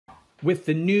With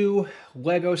the new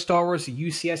LEGO Star Wars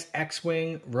UCS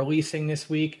X-Wing releasing this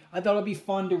week, I thought it'd be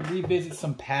fun to revisit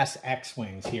some past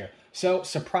X-Wings here. So,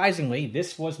 surprisingly,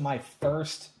 this was my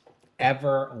first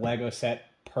ever LEGO set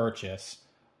purchase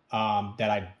that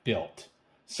I built.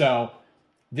 So,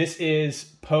 this is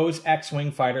Poe's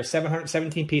X-Wing Fighter,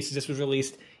 717 pieces. This was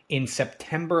released in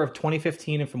September of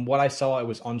 2015, and from what I saw, it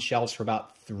was on shelves for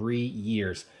about 3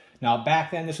 years. Now,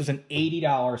 back then, this was an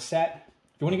 $80 set.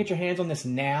 If you want to get your hands on this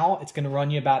now, it's going to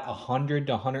run you about $100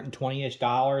 to $120-ish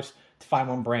to find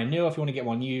one brand new. If you want to get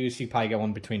one used, you probably get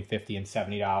one between $50 and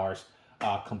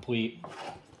 $70 complete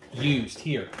used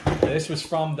here. Now, this was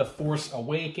from The Force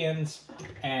Awakens,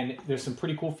 and there's some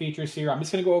pretty cool features here. I'm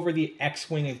just going to go over the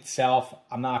X-Wing itself.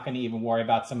 I'm not going to even worry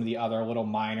about some of the other little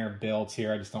minor builds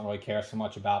here. I just don't really care so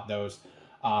much about those,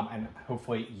 and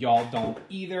hopefully y'all don't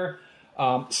either.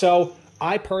 So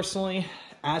I personally,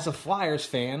 as a Flyers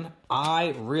fan,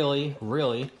 I really,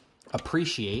 really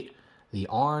appreciate the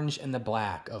orange and the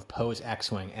black of Poe's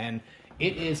X-Wing, and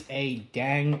it is a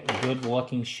dang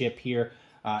good-looking ship here.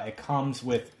 It comes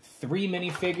with 3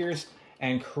 minifigures,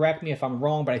 and correct me if I'm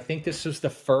wrong, but I think this was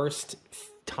the first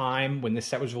time when this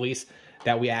set was released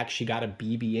that we actually got a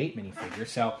BB-8 minifigure,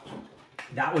 so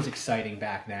that was exciting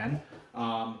back then.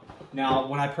 Now,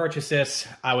 when I purchased this,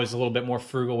 I was a little bit more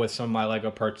frugal with some of my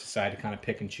LEGO purchases. I had to kind of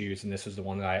pick and choose, and this was the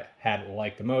one that I had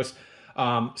liked the most.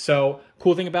 So,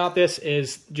 cool thing about this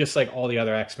is, just like all the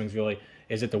other X-Wings really,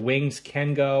 is that the wings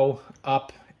can go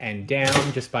up and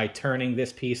down just by turning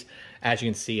this piece. As you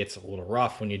can see, it's a little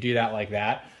rough when you do that like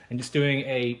that. And just doing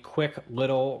a quick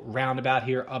little roundabout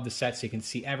here of the set so you can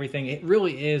see everything. It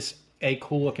really is a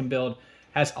cool looking build.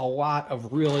 Has a lot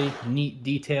of really neat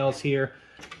details here.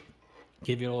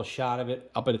 Give you a little shot of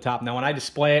it up at the top. Now, when I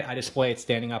display it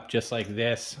standing up just like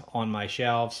this on my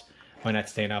shelves. When I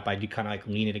stand up, I do kind of like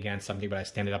lean it against something, but I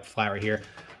stand it up flat right here.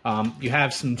 You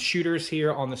have some shooters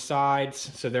here on the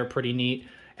sides, so they're pretty neat.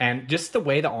 And just the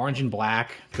way the orange and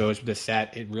black goes with the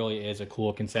set, it really is a cool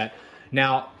looking set.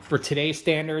 Now, for today's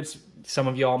standards, some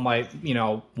of y'all might,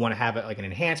 want to have it like an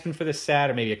enhancement for this set,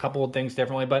 or maybe a couple of things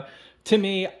differently. But to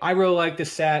me, I really like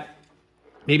this set.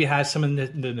 Maybe it has some of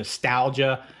the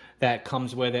nostalgia that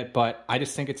comes with it, but I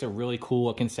just think it's a really cool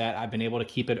looking set. I've been able to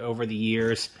keep it over the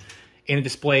years in a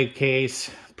display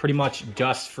case, pretty much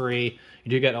dust free. You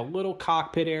do get a little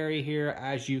cockpit area here,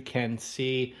 as you can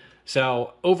see.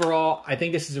 So overall, I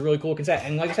think this is a really cool looking set.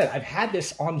 And like I said, I've had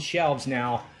this on shelves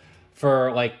now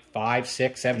for like 5,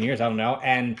 6, 7 years, I don't know.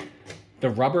 And the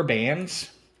rubber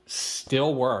bands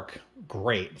still work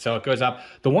great. So it goes up.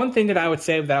 The one thing that I would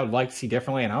say that I would like to see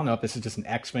differently, and I don't know if this is just an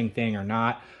X-Wing thing or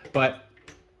not, but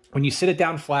when you sit it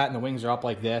down flat and the wings are up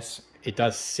like this, it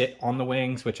does sit on the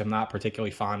wings, which I'm not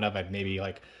particularly fond of. I'd maybe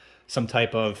like some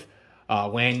type of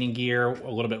landing gear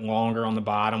a little bit longer on the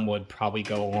bottom would probably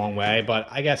go a long way, but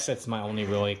I guess that's my only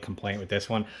really complaint with this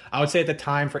one. I would say at the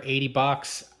time for 80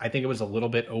 bucks, I think it was a little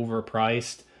bit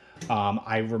overpriced.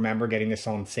 I remember getting this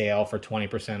on sale for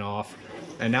 20% off.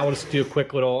 And now we'll just do a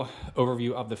quick little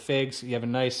overview of the figs. You have a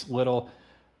nice little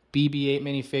BB-8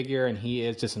 minifigure, and he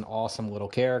is just an awesome little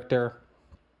character.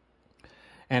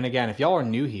 And again, if y'all are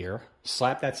new here,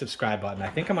 slap that subscribe button. I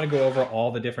think I'm going to go over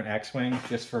all the different X-Wings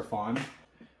just for fun.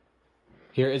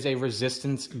 Here is a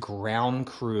Resistance ground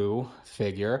crew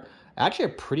figure. Actually, a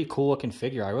pretty cool looking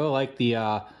figure. I really like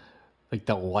the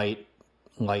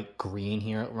light green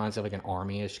here. It reminds me of like an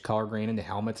army-ish color green, and the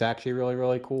helmet's actually really,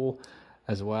 really cool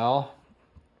as well.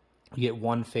 You get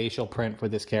one facial print for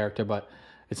this character, but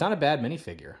it's not a bad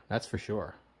minifigure, that's for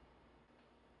sure.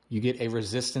 You get a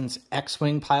Resistance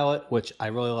X-Wing pilot, which I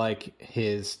really like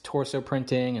his torso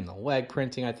printing, and the leg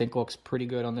printing I think looks pretty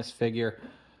good on this figure.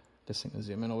 This thing will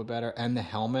zoom in a little bit better. And the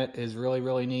helmet is really,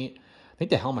 really neat. I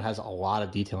think the helmet has a lot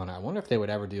of detail in it. I wonder if they would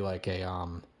ever do like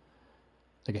a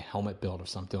helmet build of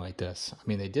something like this. I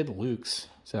mean, they did Luke's,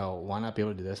 so why not be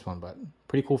able to do this one? But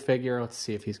pretty cool figure. Let's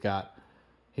see if he's got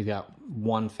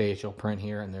one facial print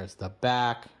here, and there's the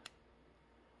back.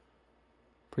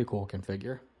 Pretty cool looking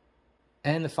figure.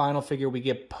 And the final figure, we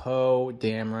get Poe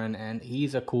Dameron, and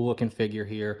he's a cool looking figure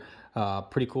here.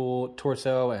 Pretty cool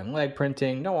torso and leg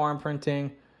printing, no arm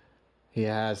printing. He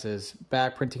has his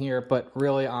back printing here, but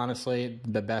really, honestly,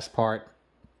 the best part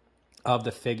of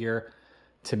the figure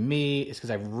to me is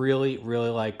because I really, really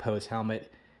like Poe's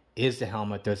helmet, is the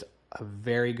helmet. There's a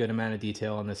very good amount of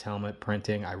detail on this helmet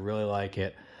printing. I really like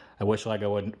it. I wish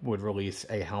LEGO would release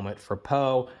a helmet for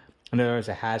Poe. I know there's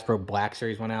a Hasbro Black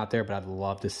Series one out there, but I'd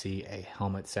love to see a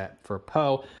helmet set for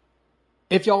Poe.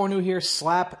 If y'all are new here,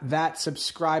 slap that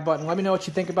subscribe button. Let me know what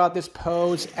you think about this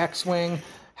Poe's X-Wing.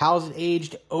 How's it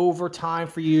aged over time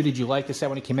for you? Did you like the set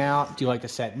when it came out? Do you like the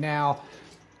set now?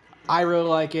 I really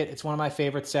like it. It's one of my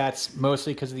favorite sets,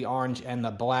 mostly because of the orange and the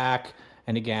black.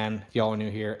 And again, if y'all are new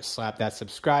here, slap that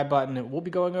subscribe button. We'll be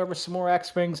going over some more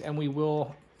X-Wings, and we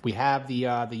have the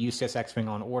UCS X-Wing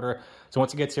on order. So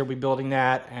once it gets here, we'll be building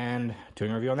that and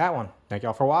doing a review on that one. Thank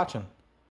y'all for watching.